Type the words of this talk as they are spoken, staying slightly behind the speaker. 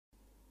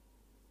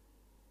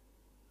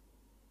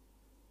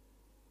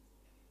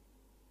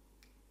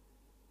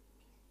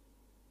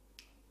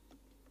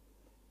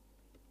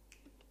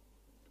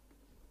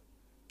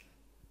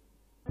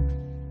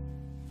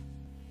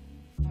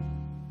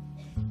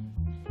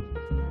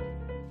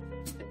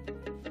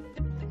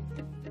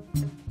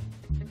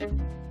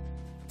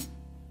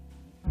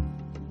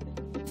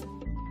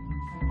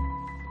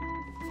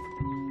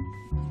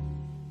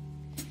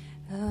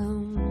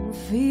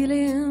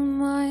feeling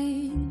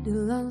mighty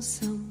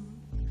lonesome.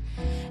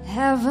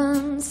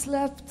 Haven't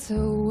slept a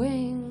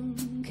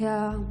wink.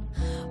 I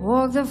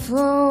walk the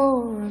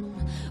floor and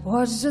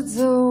watch the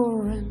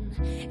door, and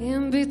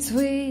in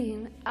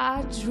between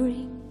I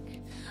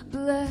drink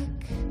black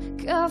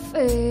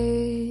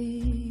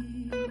coffee.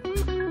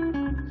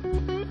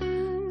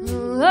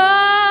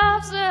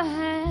 Love's a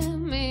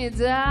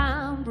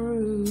hand-me-down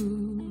brew.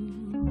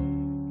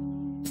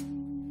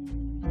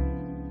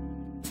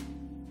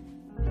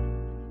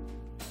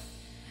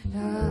 I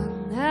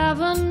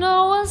never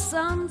know a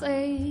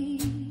Sunday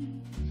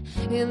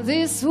in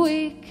this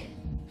week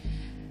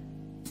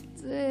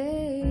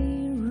day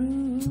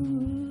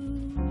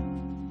room.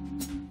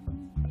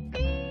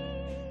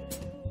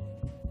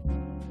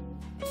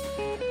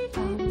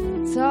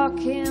 I'm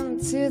talking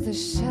to the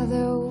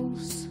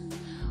shadows,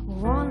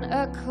 1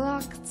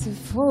 o'clock to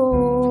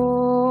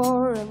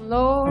 4, and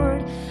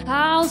Lord,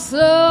 how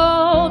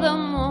slow the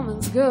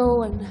moments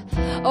go, and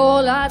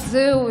all I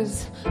do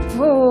is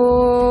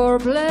pour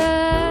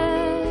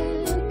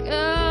black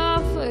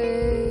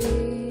coffee.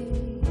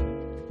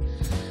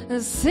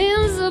 And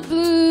since the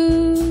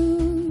blues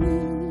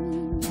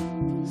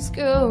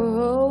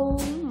go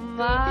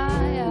my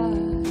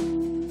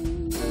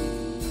eyes,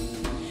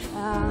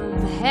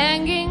 I'm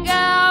hanging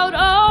out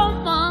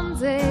on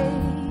Monday,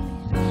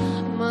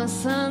 my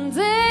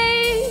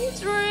Sunday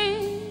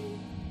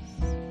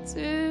dreams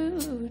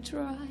to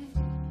try.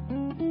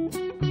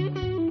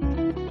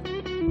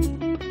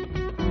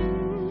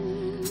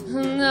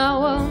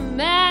 Now a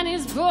man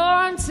is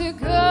born to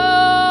go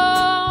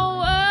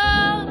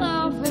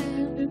a-loving,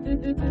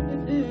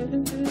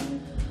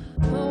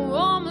 a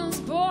woman's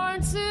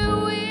born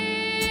to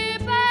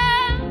weep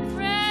and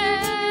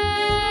pray,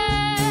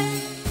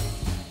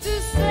 to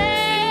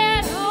stay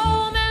at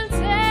home and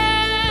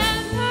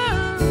tend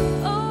her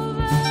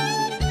over,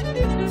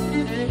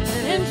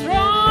 and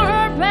draw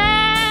her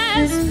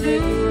best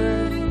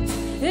figure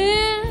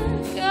in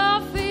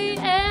coffee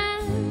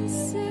and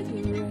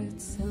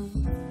cigarettes.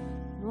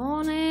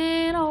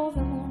 Morning of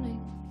the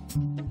morning,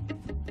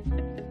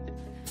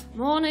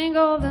 morning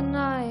of the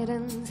night,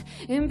 and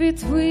in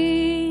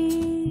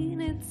between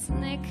it's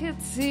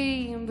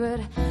nicotine, but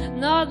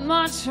not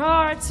much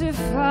hard to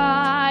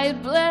fight.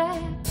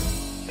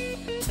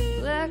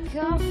 Black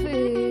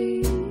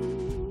coffee,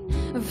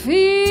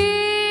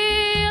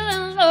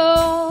 feeling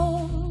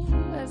low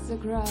as the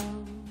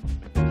ground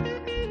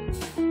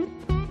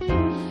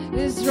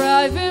is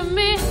driving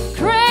me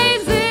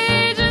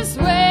crazy, just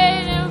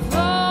waiting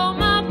for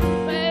my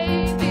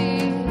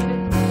baby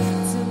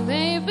to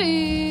maybe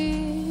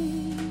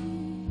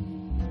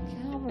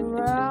come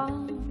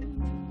around.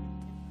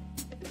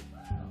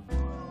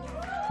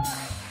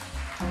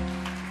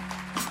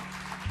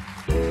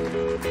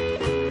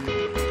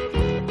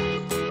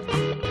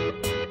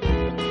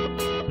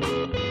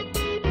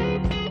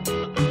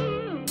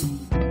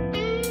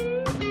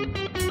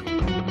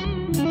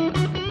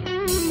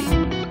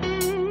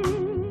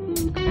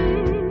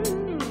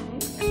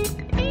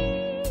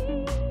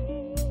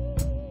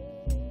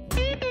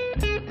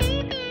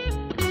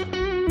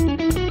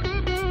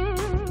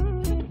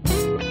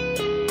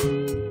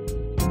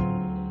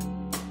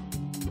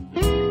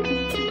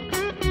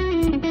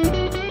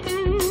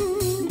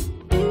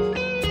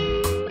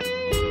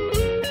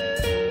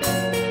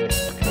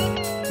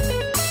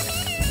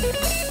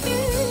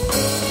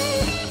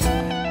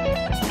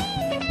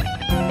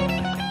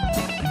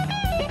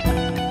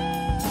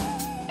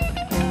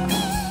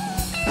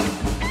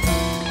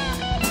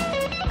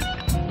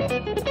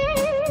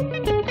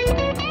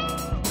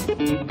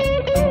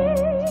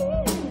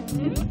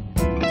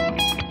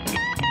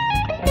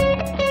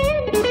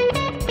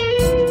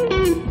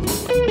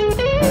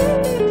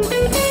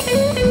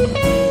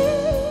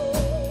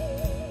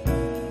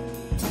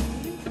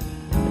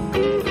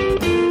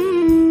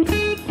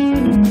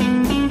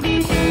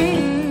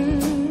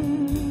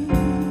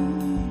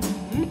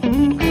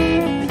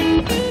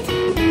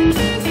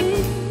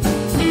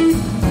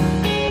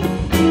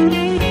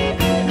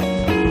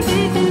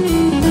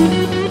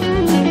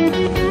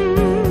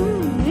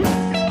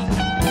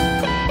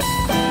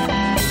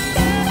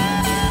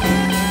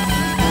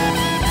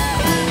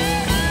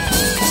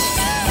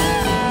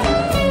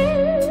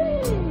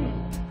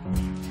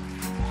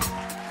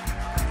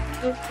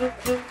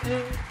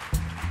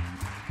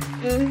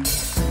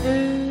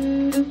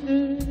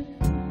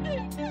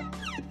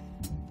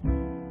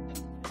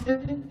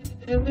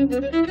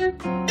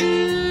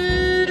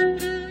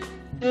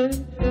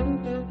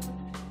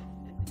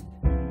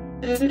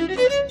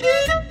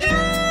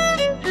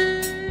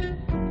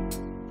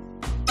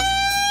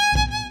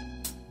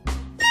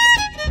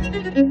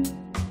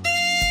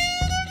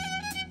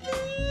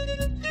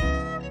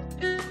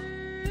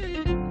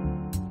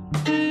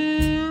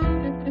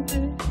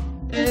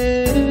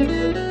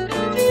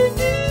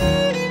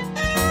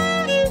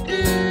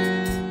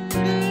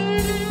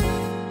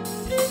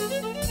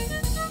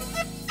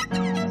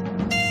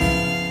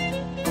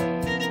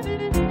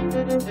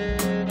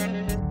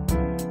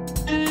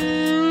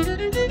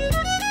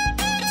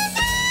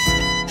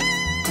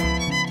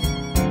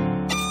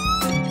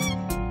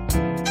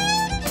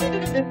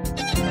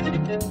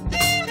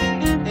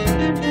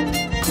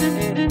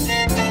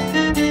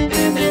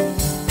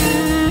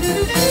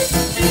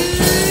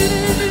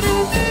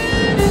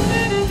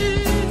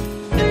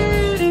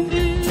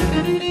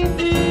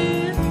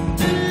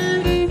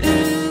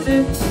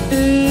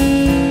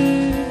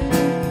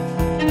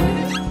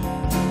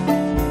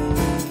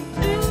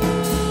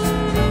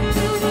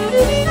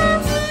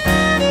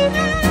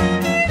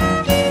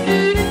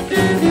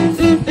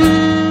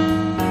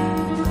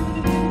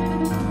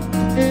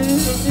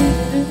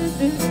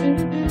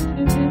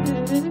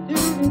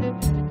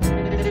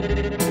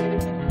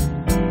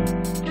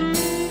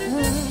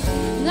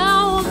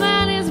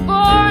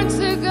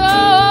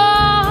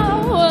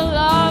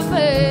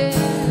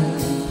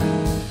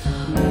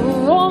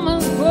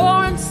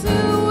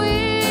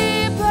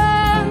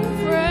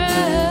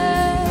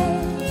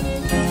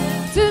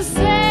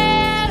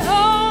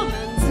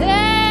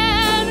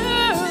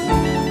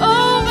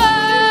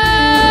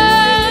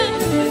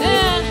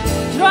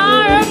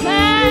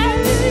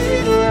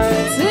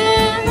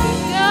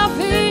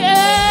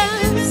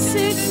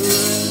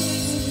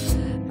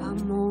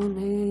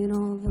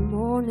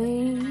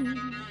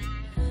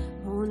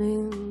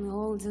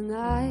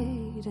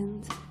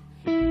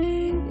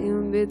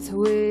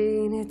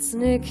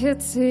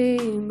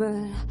 Nicotine, but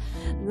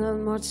not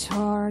much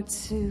hard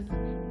to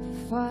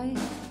fight.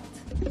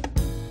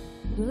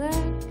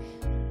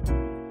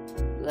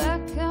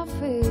 Black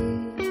coffee,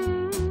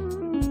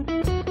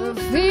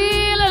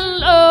 feeling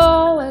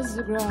low as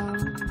the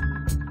ground.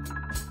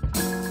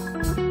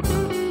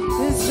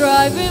 It's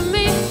driving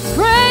me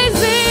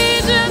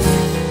crazy, just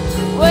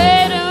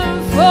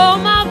waiting for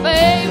my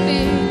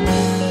baby.